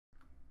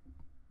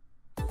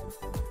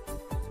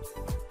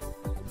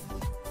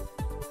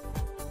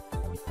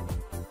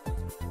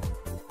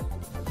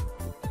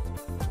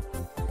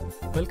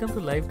Welcome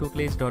to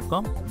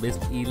Livetutelage.com,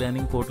 best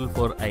e-learning portal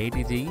for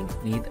IIT JEE,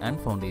 NEET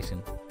and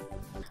Foundation.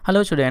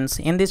 Hello students,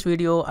 in this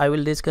video I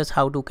will discuss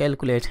how to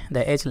calculate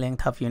the edge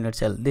length of unit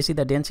cell. This is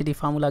the density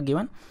formula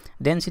given.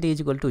 Density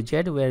is equal to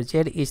Z, where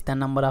Z is the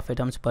number of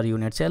atoms per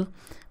unit cell.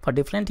 For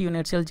different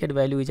unit cell, Z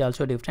value is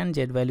also different.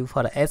 Z value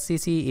for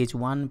SCC is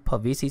 1, for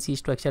VCC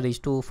structure is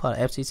 2, for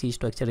FCC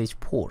structure is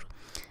 4.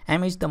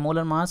 M is the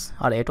molar mass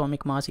or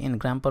atomic mass in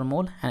gram per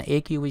mole, and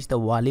AQ is the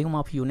volume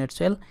of unit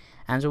cell,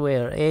 and so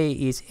where A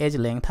is edge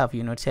length of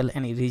unit cell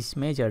and it is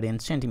measured in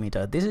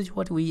centimeter. This is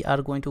what we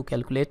are going to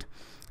calculate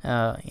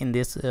in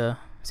this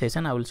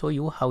session. I will show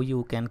you how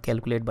you can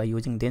calculate by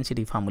using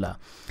density formula.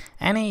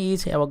 Na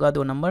is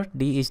Avogadro number,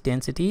 D is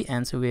density,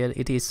 and so where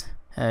it is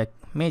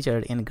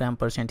measured in gram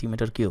per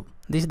centimeter cube.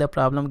 This is the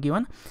problem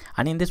given,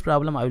 and in this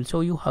problem I will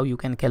show you how you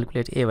can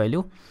calculate A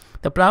value.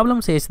 The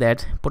problem says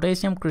that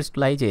potassium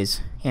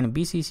crystallizes in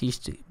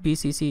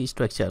BCC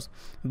structures.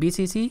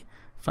 BCC,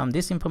 from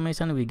this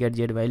information we get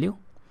Z value.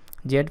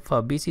 Z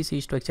for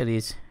BCC structure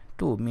is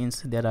 2,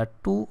 means there are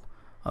 2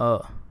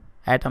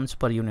 atoms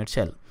per unit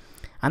cell.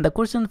 And the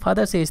question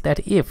further says that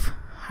if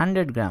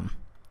 100 gram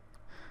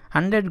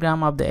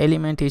of the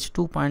element is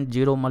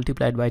 2.0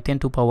 multiplied by 10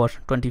 to power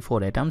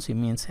 24 atoms, it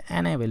means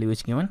Na value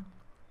is given.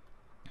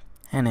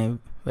 Na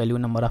value,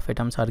 number of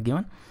atoms are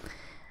given,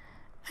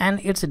 and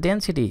its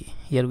density,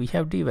 here we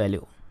have D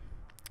value.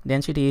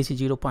 Density is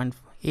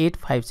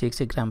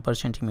 0.856 gram per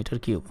centimeter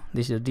cube.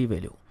 This is D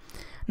value.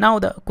 Now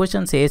the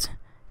question says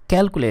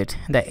calculate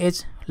the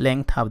edge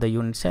length of the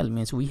unit cell,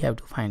 means we have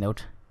to find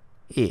out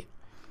A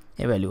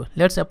value.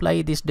 Let's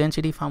apply this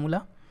density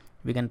formula.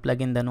 We can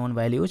plug in the known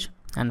values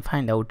and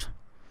find out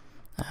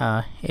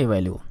A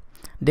value.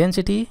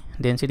 Density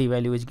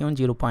value is given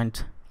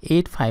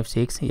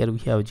 0.856. Here we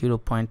have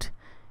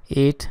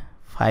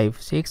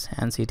 0.856,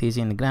 and it is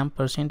in gram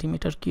per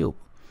centimeter cube,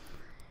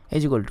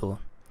 is equal to,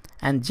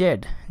 and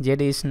Z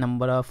is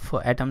number of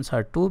atoms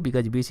are 2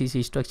 because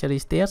BCC structure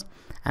is there,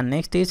 and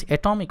next is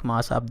atomic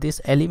mass of this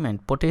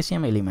element,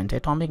 potassium element.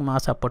 Atomic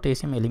mass of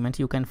potassium element,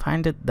 you can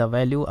find the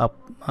value of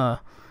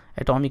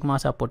atomic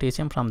mass of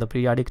potassium from the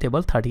periodic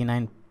table,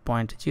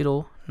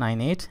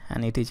 39.098,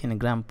 and it is in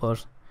gram per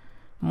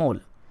mole,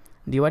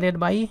 divided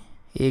by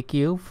A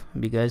cube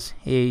because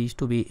A is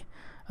to be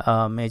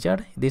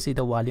measured. This is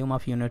the volume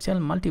of unit cell,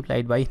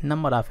 multiplied by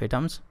number of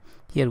atoms.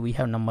 Here we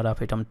have number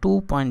of atom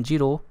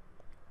 2.0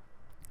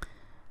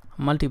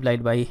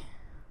 multiplied by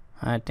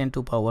 10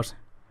 to power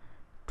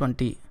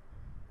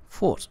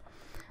 24.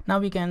 Now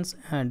we can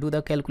do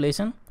the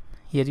calculation.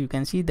 Here you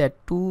can see that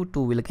 2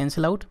 will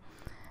cancel out,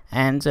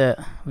 and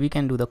we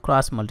can do the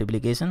cross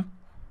multiplication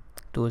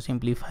to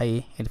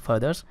simplify it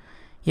further.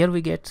 Here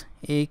we get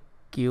A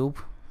cube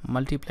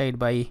multiplied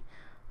by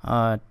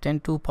 10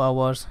 to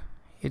powers,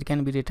 it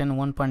can be written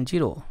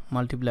 1.0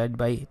 multiplied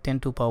by 10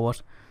 to power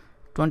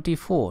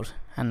 24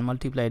 and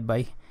multiplied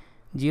by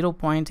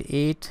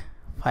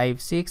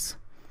 0.856,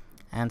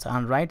 and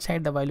on right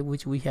side the value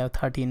which we have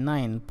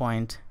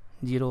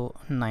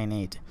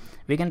 39.098.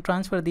 we can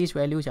transfer these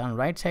values on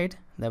right side.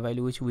 The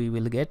value which we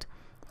will get,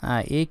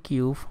 A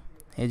cube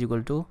is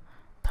equal to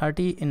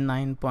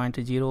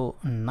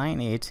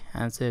 39.098,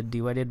 and so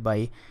divided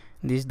by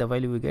this, the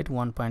value we get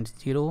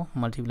 1.0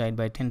 multiplied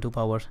by 10 to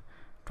power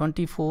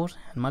 24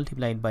 and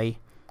multiplied by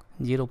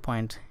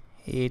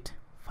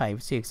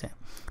 0.856.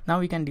 Now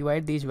we can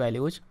divide these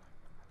values.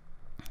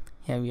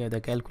 Here we have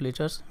the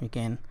calculators. We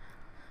can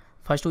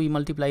first we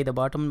multiply the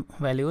bottom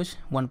values,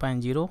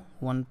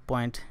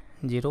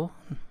 1.0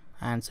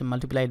 and so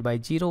multiplied by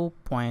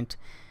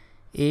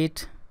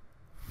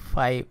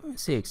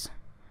 0.856.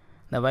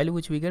 the value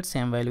which we get,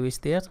 same value is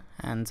there,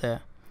 and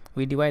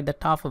we divide the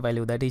top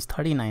value, that is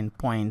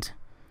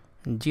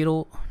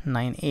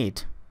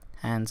 39.098,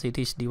 and so it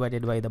is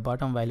divided by the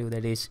bottom value,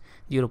 that is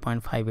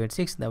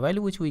 0.586. the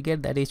value which we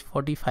get, that is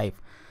 45,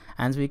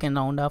 and so we can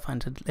round off,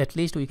 and at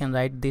least we can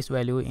write this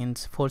value in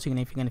 4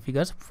 significant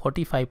figures,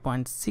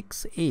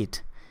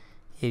 45.68.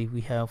 here we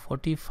have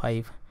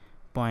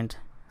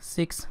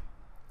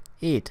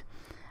 45.68,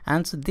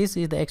 and so this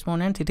is the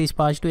exponent. It is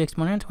positive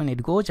exponent. When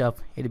it goes up,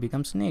 it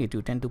becomes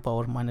negative, 10 to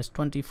power minus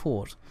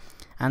 24,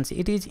 and so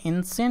it is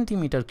in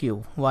centimeter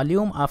cube.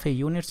 Volume of a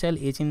unit cell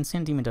is in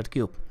centimeter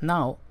cube.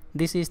 Now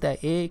this is the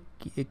A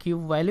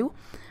cube value,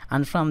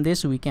 and from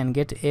this we can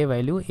get A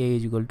value. A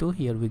is equal to,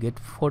 here we get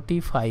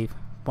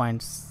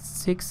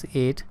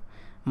 45.68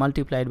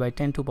 multiplied by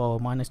 10 to power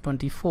minus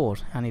 24,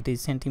 and it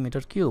is centimeter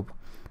cube,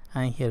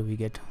 and here we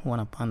get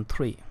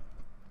 1/3.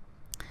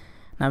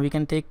 Now we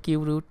can take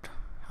cube root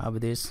of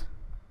this.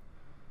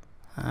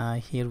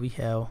 Here we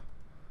have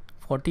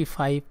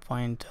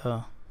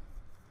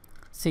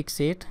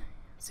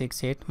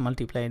 45.68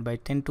 multiplied by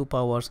 10 to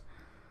power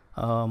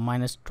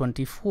minus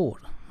 24,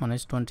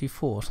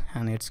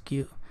 and its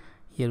cube.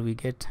 Here we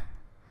get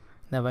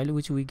the value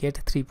which we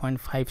get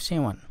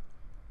 3.57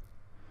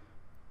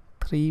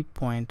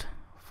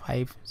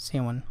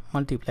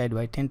 multiplied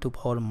by 10 to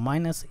power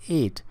minus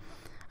 8,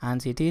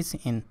 and it is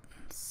in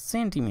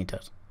centimeter.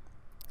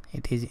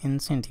 it is in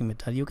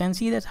centimeter. You can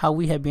see that how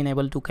we have been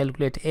able to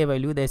calculate A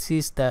value. This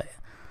is the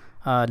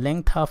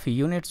length of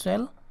unit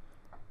cell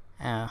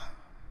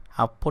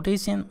of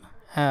potassium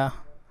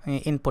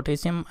in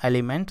potassium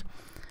element,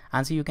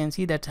 and so you can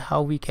see that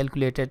how we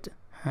calculated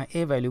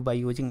A value by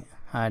using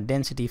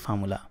density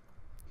formula.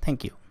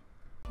 Thank you.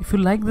 If you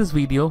like this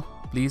video,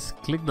 please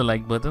click the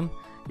like button.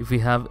 If you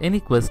have any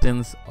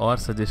questions or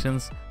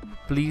suggestions,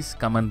 please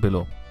comment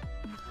below.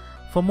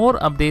 For more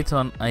updates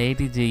on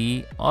IIT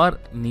JEE or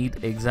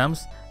NEET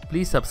exams,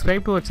 please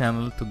subscribe to our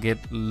channel to get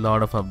a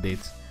lot of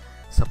updates.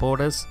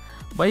 Support us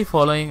by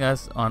following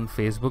us on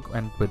Facebook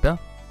and Twitter.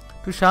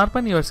 To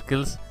sharpen your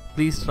skills,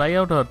 please try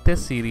out our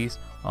test series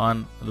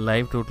on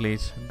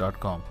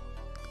livetutelage.com.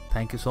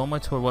 Thank you so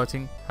much for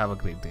watching. Have a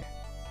great day.